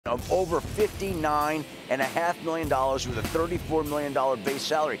of over $59.5 million with a $34 million base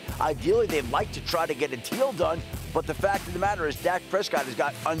salary. Ideally, they'd like to try to get a deal done, but the fact of the matter is Dak Prescott has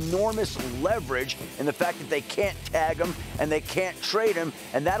got enormous leverage in the fact that they can't tag him and they can't trade him,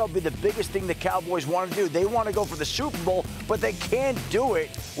 and that'll be the biggest thing the Cowboys want to do. They want to go for the Super Bowl, but they can't do it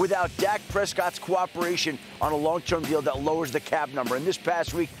without Dak Prescott's cooperation on a long-term deal that lowers the cap number. And this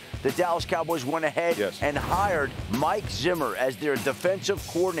past week, the Dallas Cowboys went ahead and hired Mike Zimmer as their defensive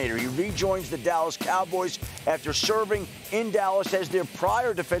coordinator. He rejoins the Dallas Cowboys after serving in Dallas as their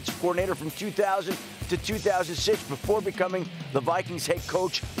prior defensive coordinator from 2000 to 2006 before becoming the Vikings head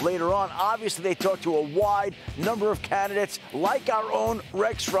coach later on. Obviously, they talked to a wide number of candidates like our own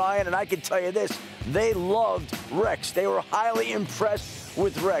Rex Ryan, and I can tell you this, they loved Rex. They were highly impressed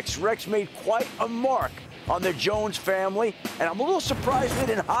with Rex. Rex made quite a mark on the Jones family, and I'm a little surprised they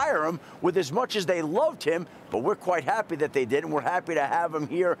didn't hire him with as much as they loved him, but we're quite happy that they did, and we're happy to have him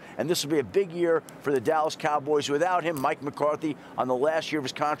here, and this will be a big year for the Dallas Cowboys without him. Mike McCarthy on the last year of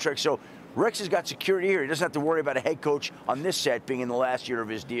his contract, so Rex has got security here. He doesn't have to worry about a head coach on this set being in the last year of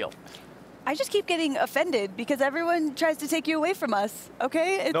his deal. I just keep getting offended because everyone tries to take you away from us,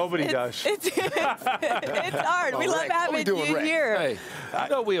 okay? Nobody does. It's hard. We love having you here. Hey, you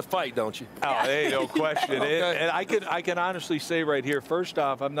know we'll fight, don't you? Oh, there ain't no question. Okay. And I can honestly say right here, first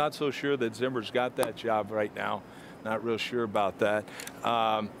off, I'm not so sure that Zimmer's got that job right now. Not real sure about that.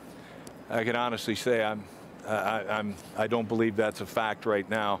 I can honestly say I don't believe that's a fact right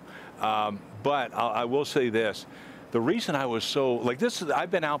now. But I will say this. The reason I was so, like this, I've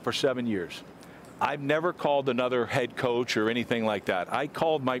been out for 7 years. I've never called another head coach or anything like that. I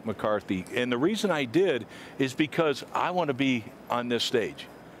called Mike McCarthy, and the reason I did is because I want to be on this stage.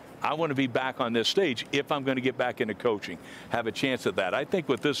 I want to be back on this stage if I'm going to get back into coaching, have a chance at that. I think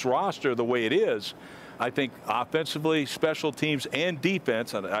with this roster the way it is, I think offensively, special teams, and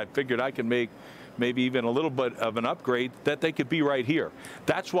defense, and I figured I can make maybe even a little bit of an upgrade, that they could be right here.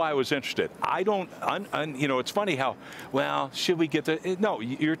 That's why I was interested. I don't, you know, it's funny how, well, should we get the, no,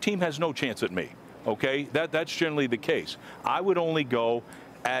 your team has no chance at me, okay? That's generally the case. I would only go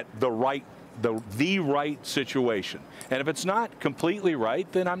at the right situation. And if it's not completely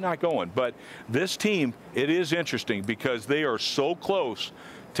right, then I'm not going. But this team, it is interesting because they are so close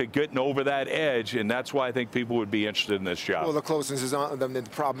to getting over that edge, and that's why I think people would be interested in this job. Well, the closeness is on them. The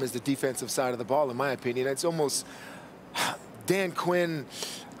problem is the defensive side of the ball, in my opinion. It's almost Dan Quinn,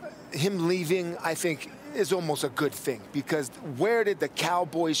 him leaving, I think, is almost a good thing, because where did the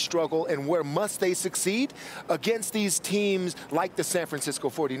Cowboys struggle and where must they succeed? Against these teams like the San Francisco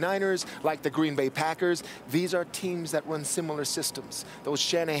 49ers, like the Green Bay Packers. These are teams that run similar systems. Those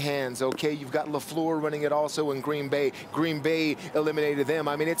Shanahans, okay? You've got LaFleur running it also in Green Bay. Green Bay eliminated them.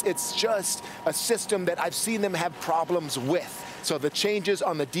 I mean, it's just a system that I've seen them have problems with. So the changes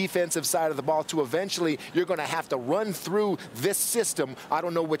on the defensive side of the ball to eventually you're going to have to run through this system. I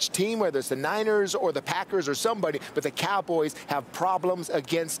don't know which team, whether it's the Niners or the Packers or somebody, but the Cowboys have problems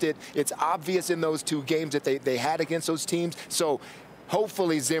against it. It's obvious in those two games that they had against those teams. So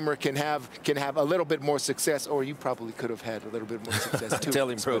hopefully Zimmer can have a little bit more success, or you probably could have had a little bit more success too. Tell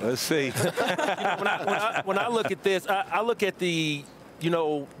him, bro. Let's see. When I look at this, I look at the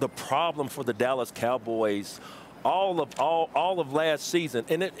problem for the Dallas Cowboys all of last season,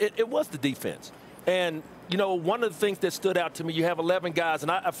 and it was the defense. And you know, one of the things that stood out to me, you have 11 guys,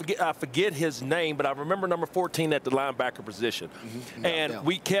 and I forget his name, but I remember number 14 at the linebacker position. And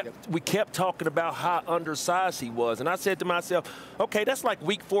we kept talking about how undersized he was. And I said to myself, okay, that's like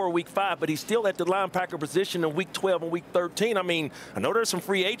week 4 or week 5, but he's still at the linebacker position in week 12 and week 13. I mean, I know there's some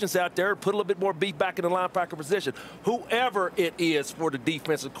free agents out there, put a little bit more beef back in the linebacker position. Whoever it is for the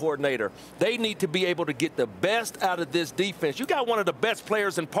defensive coordinator, they need to be able to get the best out of this defense. You got one of the best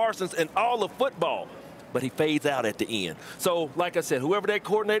players in Parsons in all of football, but he fades out at the end. So, like I said, whoever that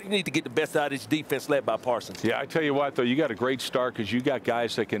coordinator, you need to get the best out of this defense led by Parsons. Yeah, I tell you what, though, you got a great start because you got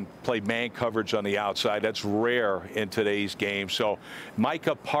guys that can play man coverage on the outside. That's rare in today's game. So,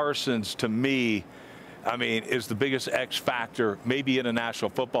 Micah Parsons, to me, I mean, is the biggest X factor maybe in the National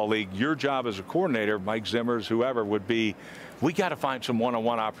Football League. Your job as a coordinator, Mike Zimmer's, whoever, would be, we got to find some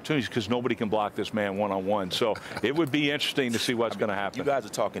one-on-one opportunities because nobody can block this man one-on-one. So it would be interesting to see what's going to happen. You guys are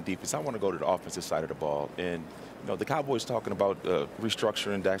talking defense. I want to go to the offensive side of the ball. And, you know, the Cowboys talking about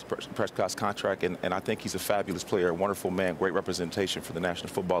restructuring Dak Prescott's contract, and I think he's a fabulous player, a wonderful man, great representation for the National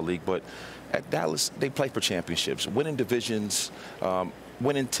Football League. But at Dallas, they play for championships, winning divisions.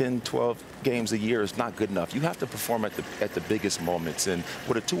 winning 10, 12 games a year is not good enough. You have to perform at the biggest moments. And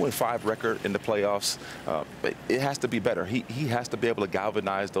with a 2-5 record in the playoffs, it has to be better. He has to be able to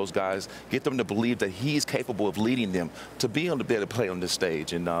galvanize those guys, get them to believe that he's capable of leading them to be able to play on this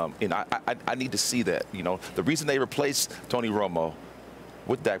stage. And I need to see that. You know, the reason they replaced Tony Romo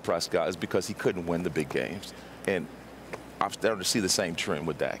with Dak Prescott is because he couldn't win the big games. And I'm starting to see the same trend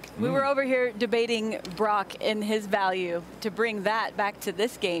with Dak. We were over here debating Brock and his value. To bring that back to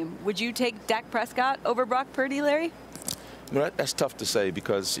this game, would you take Dak Prescott over Brock Purdy, Larry? You know, that's tough to say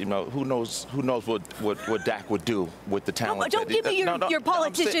because, you know, who knows what Dak would do with the talent. No, don't give me your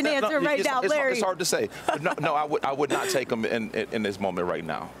politician answer right now, Larry. It's hard to say. But no, I would not take him in this moment right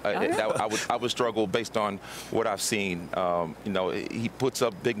now. I would struggle based on what I've seen. You know, he puts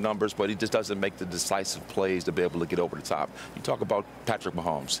up big numbers, but he just doesn't make the decisive plays to be able to get over the top. You talk about Patrick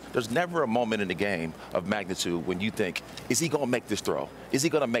Mahomes. There's never a moment in the game of magnitude when you think, is he going to make this throw? Is he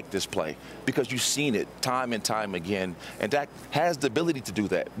going to make this play? Because you've seen it time and time again. And Dak has the ability to do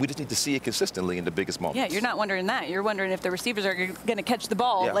that. We just need to see it consistently in the biggest moments. Yeah, you're not wondering that. You're wondering if the receivers are going to catch the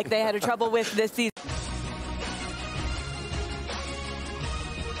ball like they had trouble with this season.